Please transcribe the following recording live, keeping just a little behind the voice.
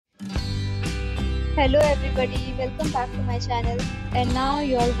Hello everybody, welcome back to my channel, and now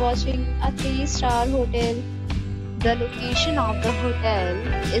you're watching a 3-star hotel. The location of the hotel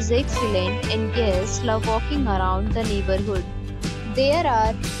is excellent and guests love walking around the neighborhood. There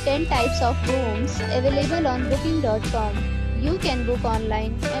are 10 types of rooms available on booking.com. You can book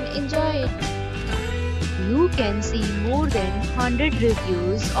online and enjoy it. You can see more than 100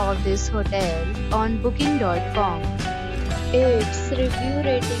 reviews of this hotel on booking.com. Its review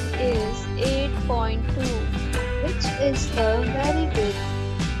rating is 8.2, which is very good.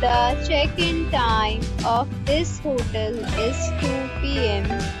 The check-in time of this hotel is 2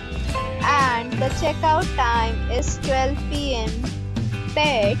 p.m. and the checkout time is 12 p.m.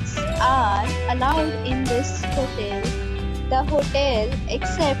 Pets are allowed in this hotel. The hotel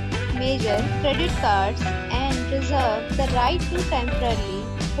accepts major credit cards and reserves the right to temporarily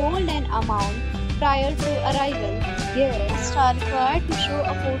hold an amount prior to arrival. Guests are required to show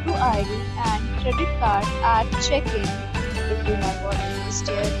a photo ID and credit card at check-in. If you have already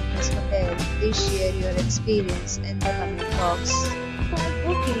stayed in this hotel, please share your experience in the comment box. For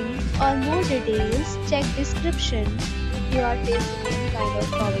booking or more details, check description. If you are facing any kind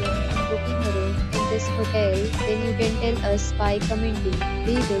of problem in booking a room in this hotel, then you can tell us by commenting.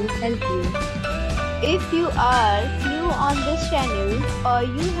 We will help you. If you are new on this channel or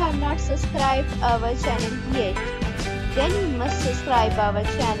you have not subscribed our channel yet, then you must subscribe our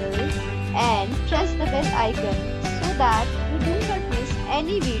channel and press the bell icon so that you do not miss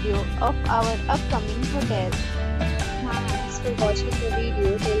any video of our upcoming hotel. Thanks for watching the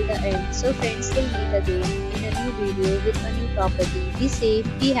video till the end. So friends, will meet again in a new video with a new property. Be safe,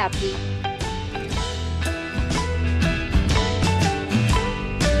 be happy.